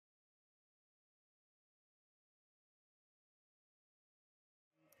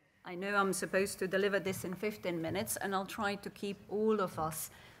I know I'm supposed to deliver this in 15 minutes, and I'll try to keep all of us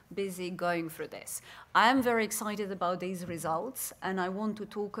busy going through this. I am very excited about these results, and I want to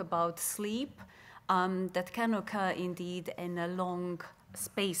talk about sleep that can occur indeed in a long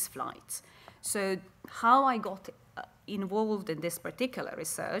space flight. So how I got involved in this particular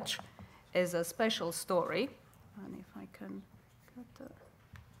research is a special story. And if I can get the...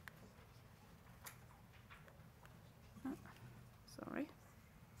 sorry.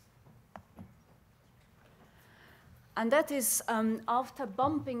 And that is after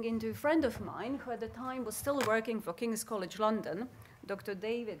bumping into a friend of mine who at the time was still working for King's College London, Dr.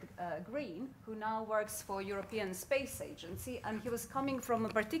 David Green, who now works for European Space Agency, and he was coming from a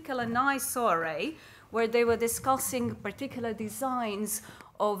particular nice soiree where they were discussing particular designs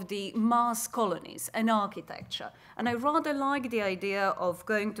of the Mars colonies and architecture. And I rather like the idea of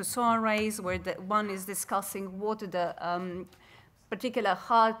going to soirees where one is discussing what the particular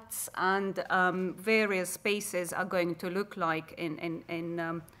huts and various spaces are going to look like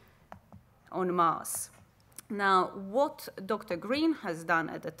on Mars. Now, what Dr. Green has done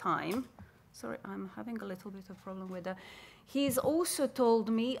at the time, sorry, I'm having a little bit of problem with that. He's also told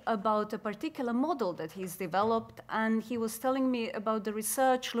me about a particular model that he's developed, and he was telling me about the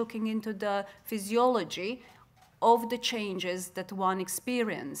research looking into the physiology of the changes that one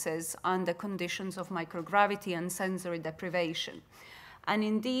experiences under conditions of microgravity and sensory deprivation. And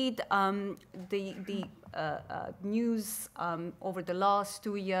indeed, the news over the last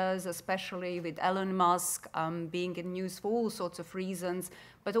 2 years, especially with Elon Musk being in news for all sorts of reasons,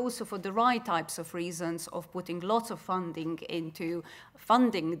 but also for the right types of reasons of putting lots of funding into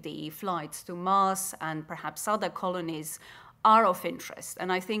funding the flights to Mars and perhaps other colonies, are of interest,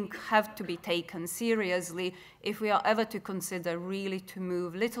 and I think have to be taken seriously if we are ever to consider really to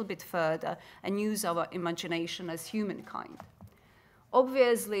move a little bit further and use our imagination as humankind.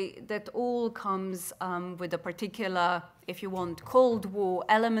 Obviously, that all comes with a particular, if you want, Cold War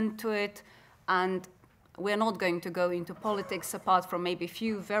element to it, and we're not going to go into politics apart from maybe a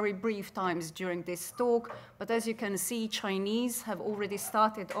few very brief times during this talk, but as you can see, Chinese have already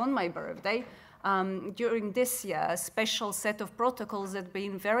started on my birthday during this year a special set of protocols that have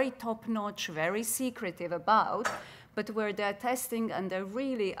been very top-notch, very secretive about, but where they're testing and they're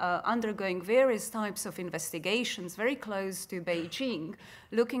really undergoing various types of investigations very close to Beijing,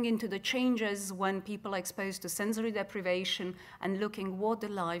 looking into the changes when people are exposed to sensory deprivation and looking what the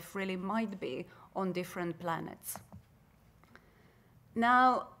life really might be on different planets.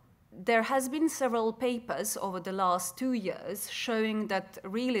 Now, there has been several papers over the last 2 years showing that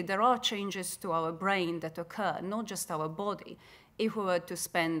really there are changes to our brain that occur, not just our body, if we were to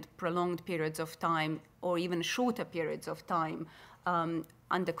spend prolonged periods of time or even shorter periods of time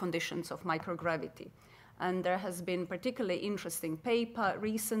under conditions of microgravity. And there has been a particularly interesting paper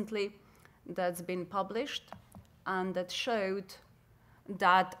recently that's been published and that showed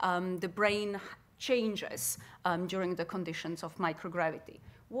that the brain changes during the conditions of microgravity.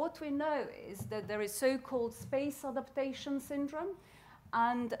 What we know is that there is so-called space adaptation syndrome,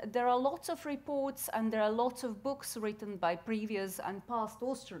 and there are lots of reports and there are lots of books written by previous and past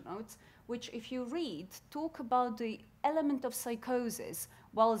astronauts, which if you read, talk about the element of psychosis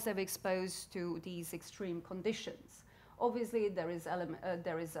whilst they're exposed to these extreme conditions. Obviously, there is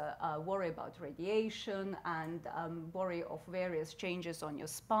a worry about radiation and worry of various changes on your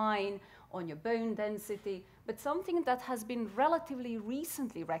spine, on your bone density, but something that has been relatively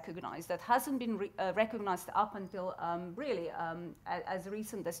recently recognized, that hasn't been recognized up until really as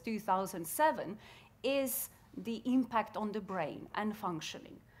recent as 2007, is the impact on the brain and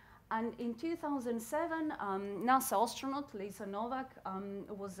functioning. And in 2007, NASA astronaut Lisa Novak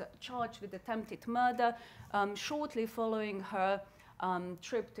was charged with attempted murder shortly following her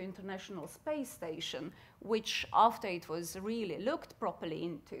trip to International Space Station, which, after it was really looked properly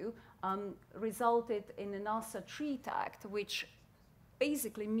into, resulted in a NASA Treat Act, which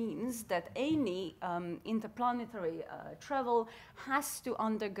basically means that any interplanetary travel has to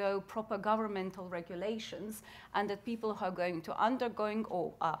undergo proper governmental regulations, and that people who are going to undergoing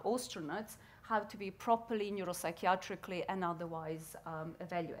or are astronauts have to be properly neuropsychiatrically and otherwise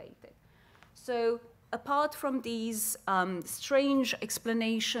evaluated. So apart from these strange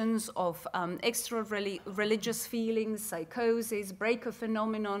explanations of extra religious feelings, psychosis, breaker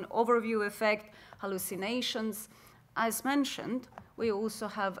phenomenon, overview effect, hallucinations, as mentioned, we also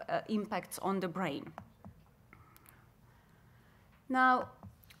have impacts on the brain. Now,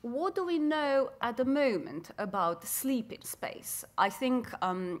 what do we know at the moment about sleep in space? I think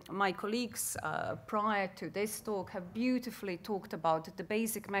my colleagues prior to this talk have beautifully talked about the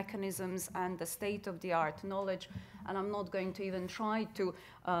basic mechanisms and the state-of-the-art knowledge, and I'm not going to even try to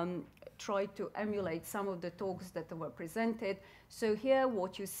emulate some of the talks that were presented. So here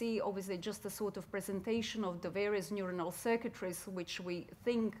what you see, obviously just a sort of presentation of the various neuronal circuitries which we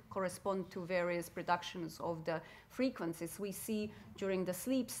think correspond to various productions of the frequencies we see during the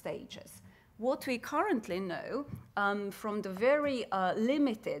sleep stages. What we currently know from the very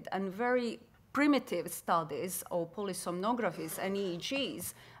limited and very primitive studies of polysomnographies and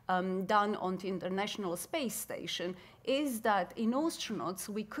EEGs done on the International Space Station is that in astronauts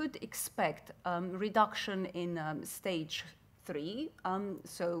we could expect reduction in stage 3,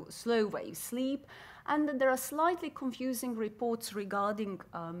 so slow wave sleep, and there are slightly confusing reports regarding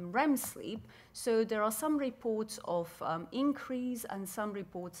REM sleep. So there are some reports of increase and some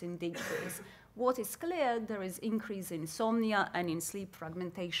reports in decrease. What is clear, there is increase in insomnia and in sleep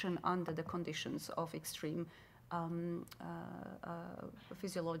fragmentation under the conditions of extreme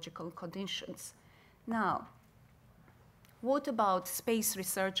physiological conditions. Now, what about space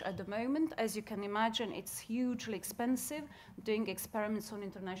research at the moment? As you can imagine, it's hugely expensive, doing experiments on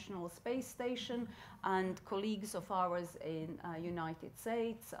International Space Station, and colleagues of ours in United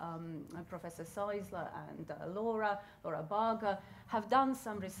States, Professor Seisler and Laura Barger, have done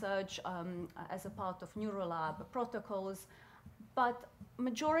some research as a part of Neurolab protocols, but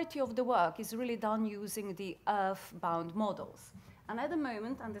majority of the work is really done using the Earth-bound models. And at the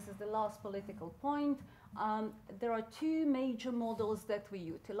moment, and this is the last political point, there are two major models that we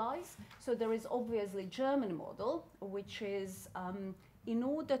utilize. So there is obviously German model, which is in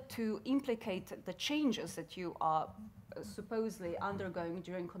order to implicate the changes that you are supposedly undergoing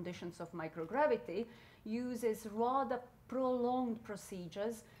during conditions of microgravity, uses rather prolonged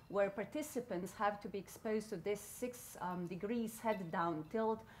procedures where participants have to be exposed to this 6 degrees head down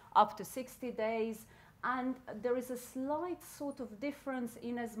tilt up to 60 days. And there is a slight sort of difference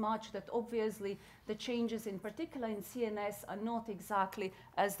in as much that obviously the changes in particular in CNS are not exactly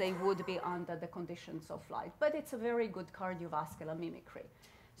as they would be under the conditions of flight, but it's a very good cardiovascular mimicry.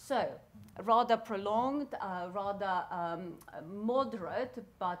 So rather prolonged, rather moderate,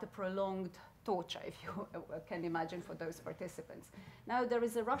 but prolonged torture, if you can imagine, for those participants. Now there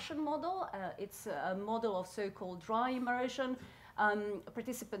is a Russian model. It's a model of so-called dry immersion.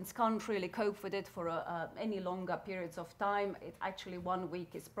 Participants can't really cope with it for any longer periods of time. It actually 1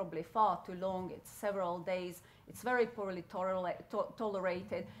 week is probably far too long. It's several days. It's very poorly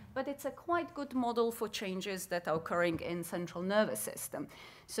tolerated, but it's a quite good model for changes that are occurring in central nervous system.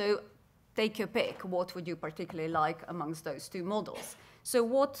 So take your pick. What would you particularly like amongst those two models? So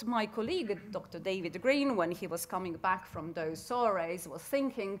what my colleague, Dr. David Green, when he was coming back from those soirees, was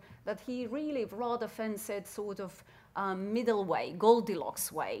thinking that he really rather fancied sort of middle way, Goldilocks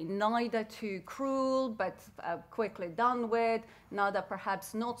way, neither too cruel but quickly done with, neither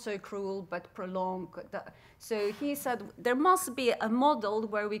perhaps not so cruel but prolonged. So he said there must be a model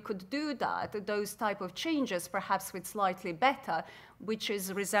where we could do that, those type of changes, perhaps with slightly better, which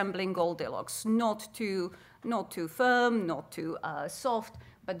is resembling Goldilocks, not too firm, not too soft,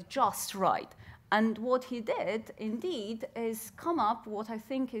 but just right. And what he did, indeed, is come up what I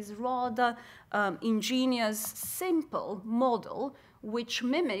think is rather ingenious, simple model, which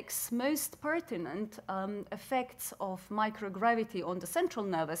mimics most pertinent effects of microgravity on the central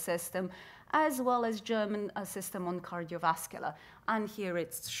nervous system, as well as German system on cardiovascular. And here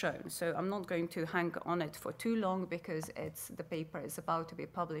it's shown. So I'm not going to hang on it for too long because the paper is about to be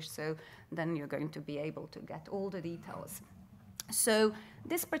published, so then you're going to be able to get all the details. So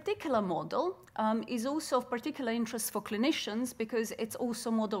this particular model is also of particular interest for clinicians because it's also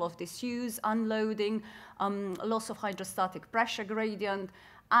a model of disuse, unloading, loss of hydrostatic pressure gradient,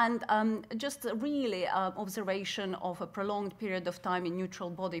 and just really observation of a prolonged period of time in neutral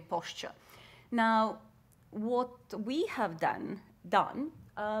body posture. Now, what we have done,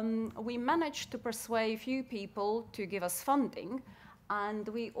 we managed to persuade a few people to give us funding, and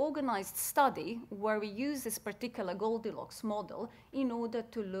we organized study where we use this particular Goldilocks model in order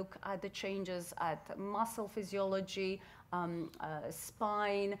to look at the changes at muscle physiology,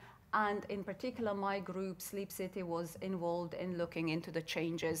 spine, and in particular my group, Sleep City, was involved in looking into the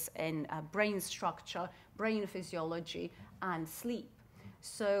changes in brain structure, brain physiology, and sleep.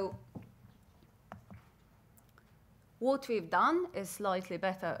 So what we've done is slightly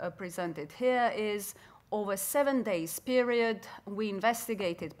better presented here is over 7 days period, we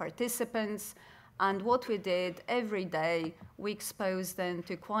investigated participants And what we did every day, we exposed them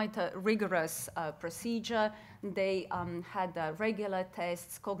to quite a rigorous procedure. They had regular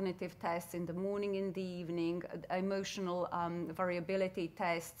tests, cognitive tests in the morning, in the evening, emotional variability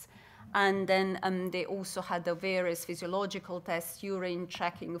tests. And then they also had the various physiological tests, urine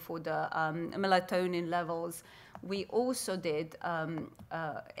checking for the melatonin levels. We also did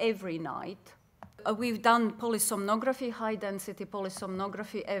every night. We've done polysomnography, high-density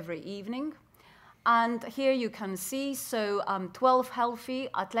polysomnography every evening. And here you can see, so 12 healthy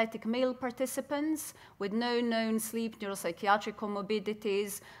athletic male participants with no known sleep neuropsychiatric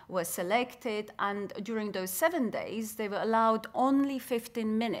comorbidities were selected. And during those 7 days, they were allowed only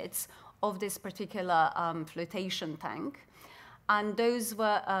 15 minutes of this particular flotation tank. And those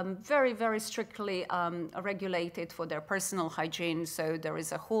were very, very strictly regulated for their personal hygiene. So there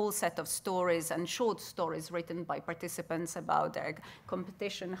is a whole set of stories and short stories written by participants about their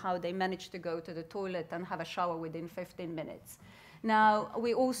competition, how they managed to go to the toilet and have a shower within 15 minutes. Now,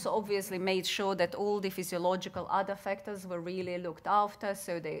 we also obviously made sure that all the physiological other factors were really looked after.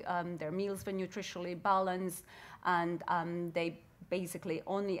 So they, their meals were nutritionally balanced, and they basically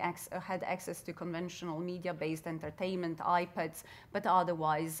only had access to conventional media-based entertainment, iPads, but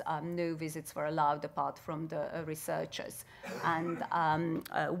otherwise no visits were allowed apart from the researchers. And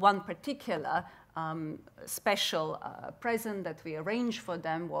one particular special present that we arranged for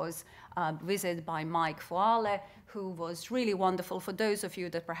them was a visit by Mike Foale, who was really wonderful. For those of you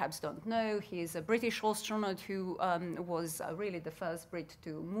that perhaps don't know, he is a British astronaut who was really the first Brit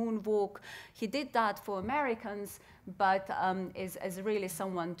to moonwalk. He did that for Americans, but is really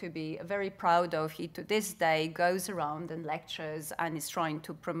someone to be very proud of. He, to this day, goes around and lectures and is trying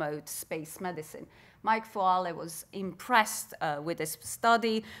to promote space medicine. Mike Foale was impressed with this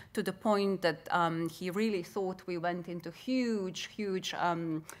study to the point that he really thought we went into huge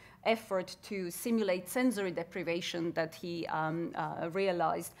effort to simulate sensory deprivation that he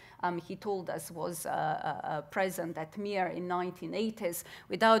realized he told us was present at Mir in 1980s,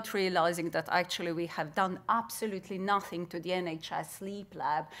 without realizing that actually we have done absolutely nothing to the NHS sleep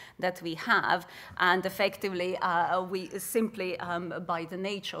lab that we have, and effectively we simply, by the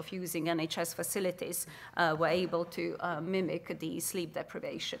nature of using NHS facilities, were able to mimic the sleep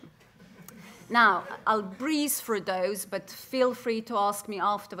deprivation. Now, I'll breeze through those, but feel free to ask me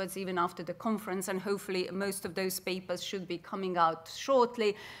afterwards, even after the conference, and hopefully most of those papers should be coming out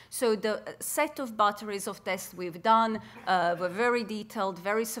shortly. So the set of batteries of tests we've done were very detailed,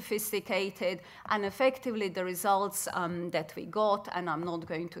 very sophisticated, and effectively the results that we got, and I'm not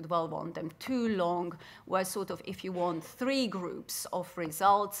going to dwell on them too long, were sort of, if you want, 3 groups of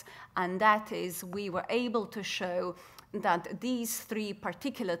results, and that is we were able to show that these 3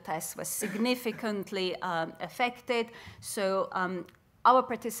 particular tests were significantly affected. So our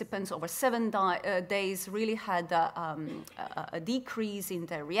participants over 7 days really had a decrease in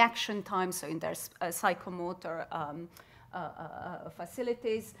their reaction time, so in their psychomotor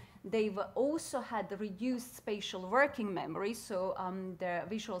facilities. They also had reduced spatial working memory, so their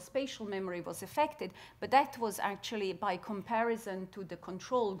visual spatial memory was affected, but that was actually by comparison to the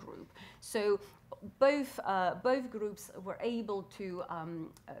control group. So both groups were able to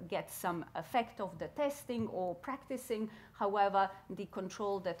get some effect of the testing or practicing. However, the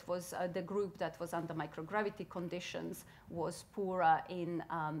control that was the group that was under microgravity conditions was poorer in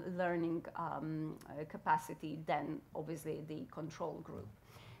learning capacity than obviously the control group.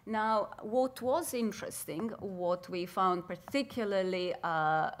 Now, what was interesting, what we found particularly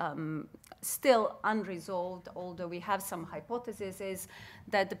still unresolved, although we have some hypotheses, is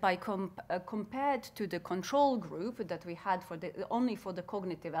that by compared to the control group that we had for only for the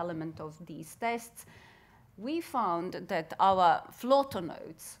cognitive element of these tests, we found that our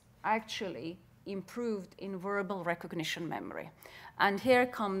flotonodes actually improved in verbal recognition memory. And here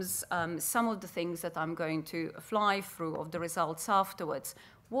comes some of the things that I'm going to fly through of the results afterwards.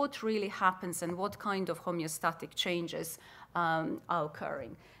 What really happens and what kind of homeostatic changes are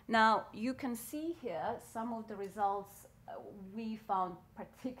occurring. Now, you can see here some of the results we found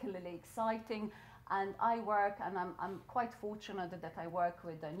particularly exciting. And I work, and I'm quite fortunate that I work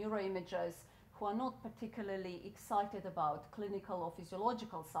with neuroimagers who are not particularly excited about clinical or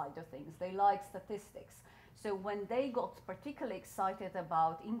physiological side of things. They like statistics. So when they got particularly excited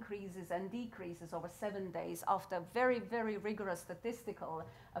about increases and decreases over 7 days after very, very rigorous statistical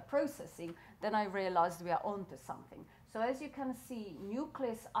processing, then I realized we are onto something. So as you can see,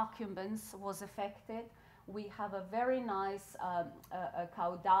 nucleus accumbens was affected. We have a very nice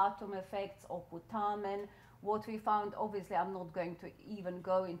caudatum effects or putamen. what we found, obviously I'm not going to even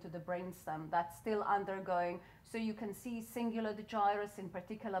go into the brainstem, that's still undergoing. So you can see singular gyrus, in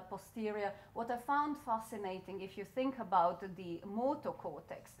particular posterior. What I found fascinating, if you think about the motor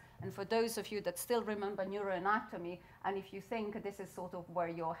cortex, and for those of you that still remember neuroanatomy, and if you think this is sort of where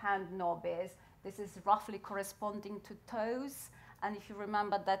your hand knob is, this is roughly corresponding to toes. And if you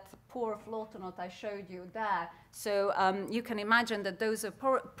remember that poor flotonaut I showed you there, so you can imagine that those are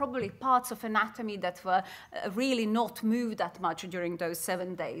probably parts of anatomy that were really not moved that much during those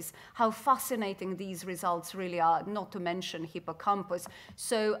 7 days. How fascinating these results really are, not to mention hippocampus.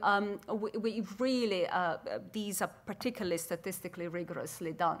 So we really, these are particularly statistically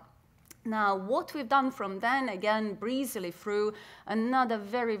rigorously done. Now, what we've done from then, again, breezily through another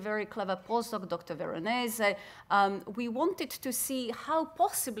very, very clever postdoc, Dr. Veronese, we wanted to see how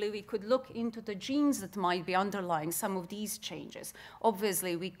possibly we could look into the genes that might be underlying some of these changes.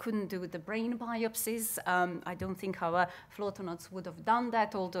 Obviously, we couldn't do the brain biopsies. I don't think our flotonauts would have done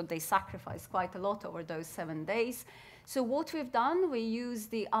that, although they sacrificed quite a lot over those 7 days. So what we've done, we used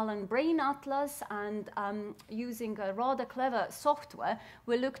the Allen Brain Atlas, and using a rather clever software,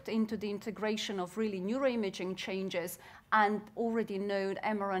 we looked into the integration of really neuroimaging changes and already known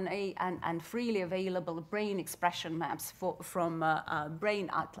mRNA and freely available brain expression maps from Brain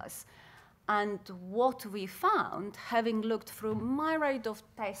Atlas. And what we found, having looked through myriad of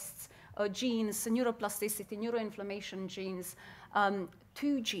tests, genes, neuroplasticity, neuroinflammation genes,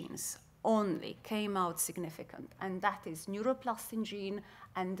 2 genes only came out significant, and that is neuroplastin gene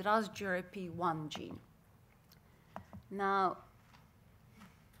and RASGRP1 gene. Now,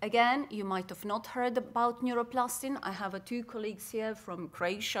 again, you might have not heard about neuroplastin. I have 2 colleagues here from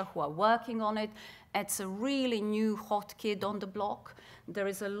Croatia who are working on it. It's a really new hot kid on the block. There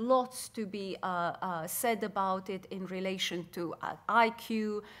is a lot to be said about it in relation to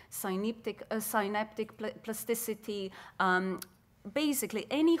IQ, synaptic plasticity, basically,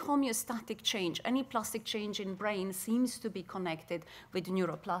 any homeostatic change, any plastic change in brain seems to be connected with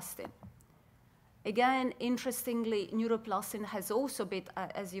neuroplastin. Again, interestingly, neuroplastin has also been,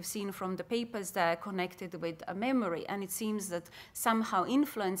 as you've seen from the papers there, connected with a memory, and it seems that somehow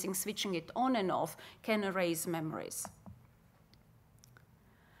influencing, switching it on and off, can erase memories.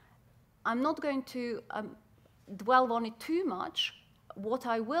 I'm not going to dwell on it too much. What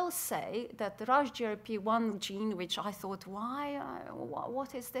I will say that the RASGRP1 gene, which I thought,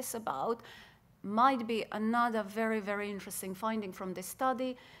 what is this about, might be another very, very interesting finding from this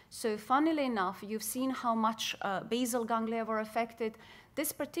study. So funnily enough, you've seen how much basal ganglia were affected.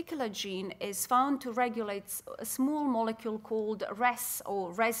 This particular gene is found to regulate a small molecule called RES,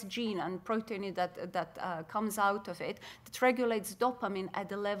 or RES gene, and protein that comes out of it, that regulates dopamine at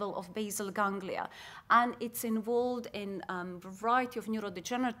the level of basal ganglia. And it's involved in a variety of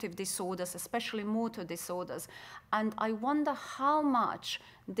neurodegenerative disorders, especially motor disorders. And I wonder how much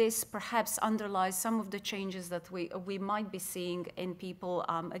this perhaps underlies some of the changes that we might be seeing in people,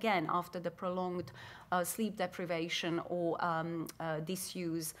 again, after the prolonged sleep deprivation or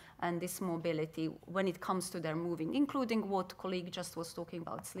disuse and dysmobility when it comes to their moving, including what colleague just was talking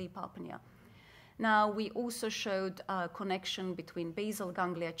about, sleep apnea. Now, we also showed a connection between basal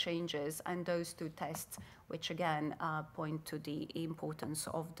ganglia changes and those 2 tests, which again point to the importance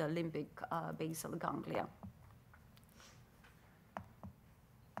of the limbic basal ganglia.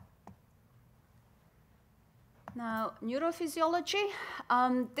 Now, neurophysiology.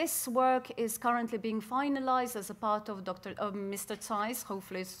 This work is currently being finalized as a part of Mr. Tsai's,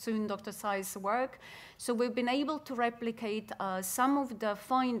 hopefully soon Dr. Tsai's work. So we've been able to replicate some of the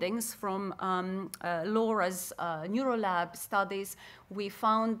findings from Laura's NeuroLab studies. We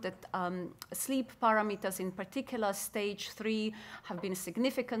found that sleep parameters, in particular stage 3, have been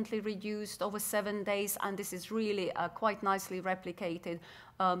significantly reduced over 7 days, and this is really quite nicely replicated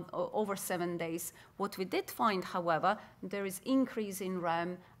over 7 days. What we did find, however, there is increase in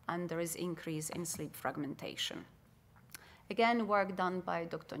REM and there is increase in sleep fragmentation. Again, work done by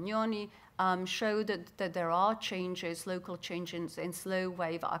Dr. Gnoni showed that there are changes, local changes in slow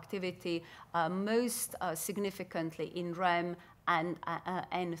wave activity, most significantly in REM and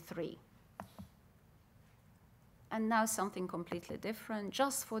N3. And now something completely different,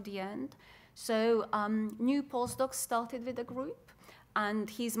 just for the end. So new postdoc started with a group, and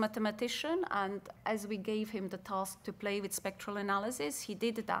he's a mathematician, and as we gave him the task to play with spectral analysis, he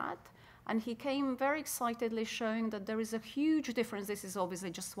did that. And he came very excitedly showing that there is a huge difference, this is obviously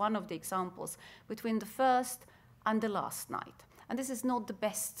just one of the examples, between the first and the last night. And this is not the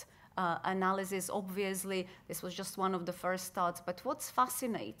best analysis, obviously, this was just one of the first starts. But what's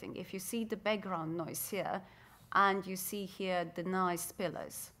fascinating, if you see the background noise here, and you see here the nice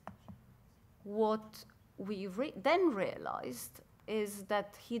pillars, what we then realized is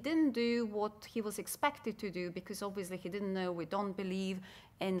that he didn't do what he was expected to do, because obviously he didn't know, we don't believe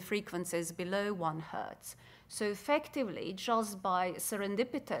in frequencies below 1 hertz. So effectively, just by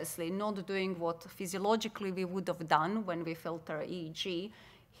serendipitously not doing what physiologically we would have done when we filter EEG,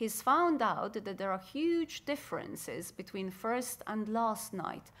 he's found out that there are huge differences between first and last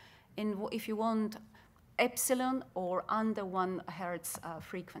night in, if you want, epsilon or under 1 hertz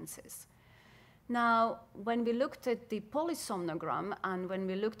frequencies. Now, when we looked at the polysomnogram and when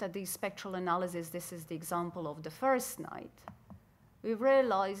we looked at the spectral analysis, this is the example of the first night, we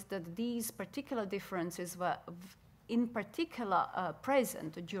realized that these particular differences were in particular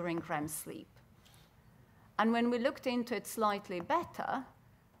present during REM sleep. And when we looked into it slightly better,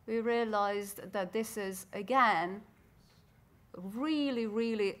 we realized that this is, again, really,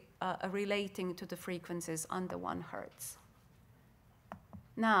 really relating to the frequencies under 1 hertz.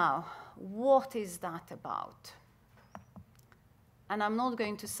 Now, what is that about? And I'm not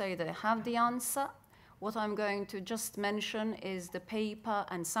going to say that I have the answer. What I'm going to just mention is the paper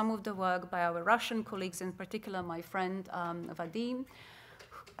and some of the work by our Russian colleagues, in particular my friend Vadim,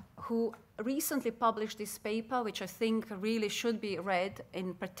 who recently published this paper, which I think really should be read,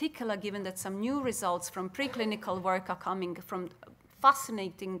 in particular given that some new results from preclinical work are coming from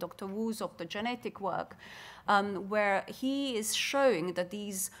fascinating Dr. Wu's optogenetic work, where he is showing that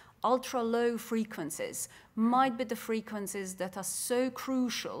these ultra-low frequencies might be the frequencies that are so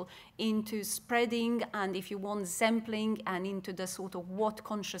crucial into spreading and, if you want, sampling and into the sort of what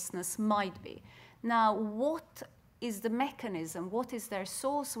consciousness might be. Now, what is the mechanism? What is their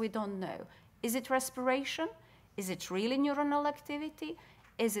source? We don't know. Is it respiration? Is it really neuronal activity?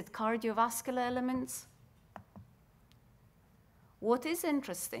 Is it cardiovascular elements? What is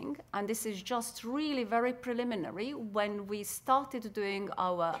interesting, and this is just really very preliminary, when we started doing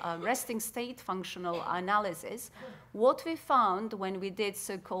our resting state functional analysis, what we found when we did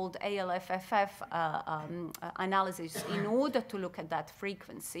so-called ALFFF analysis in order to look at that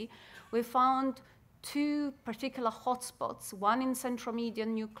frequency, we found 2 particular hotspots, one in centromedian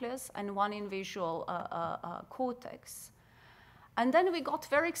nucleus and one in visual cortex. And then we got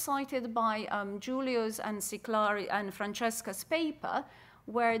very excited by Giulio's and Ciclari and Francesca's paper,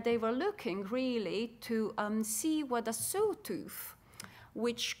 where they were looking really to see whether sawtooth,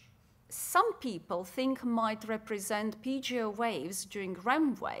 which some people think might represent PGO waves during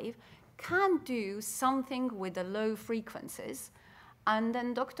REM wave, can do something with the low frequencies. And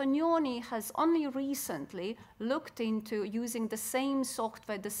then Dr. Gnoni has only recently looked into using the same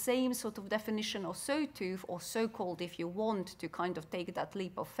software, the same sort of definition of sawtooth, or so-called, if you want to kind of take that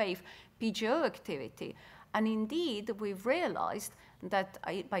leap of faith, PGO activity. And indeed, we've realized that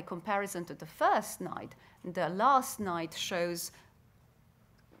by comparison to the first night, the last night shows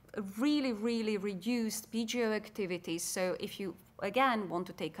really, really reduced PGO activity. So if you, again, want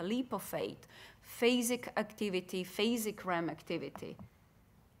to take a leap of faith, phasic activity, phasic REM activity.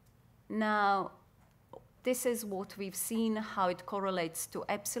 Now, this is what we've seen, how it correlates to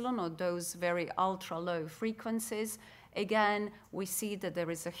epsilon, or those very ultra-low frequencies. Again, we see that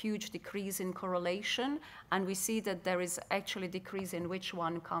there is a huge decrease in correlation, and we see that there is actually decrease in which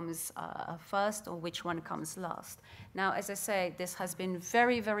one comes first or which one comes last. Now, as I say, this has been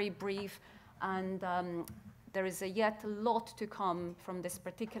very, very brief, and there is yet a lot to come from this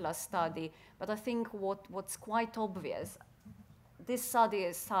particular study, but I think what's quite obvious, this study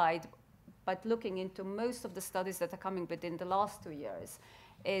aside, but looking into most of the studies that are coming within the last 2 years,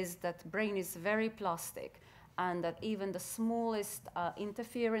 is that brain is very plastic, and that even the smallest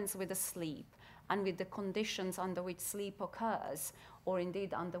interference with the sleep and with the conditions under which sleep occurs, or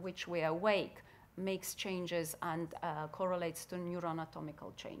indeed under which we are awake, makes changes and correlates to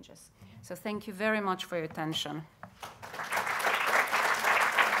neuroanatomical changes. So thank you very much for your attention.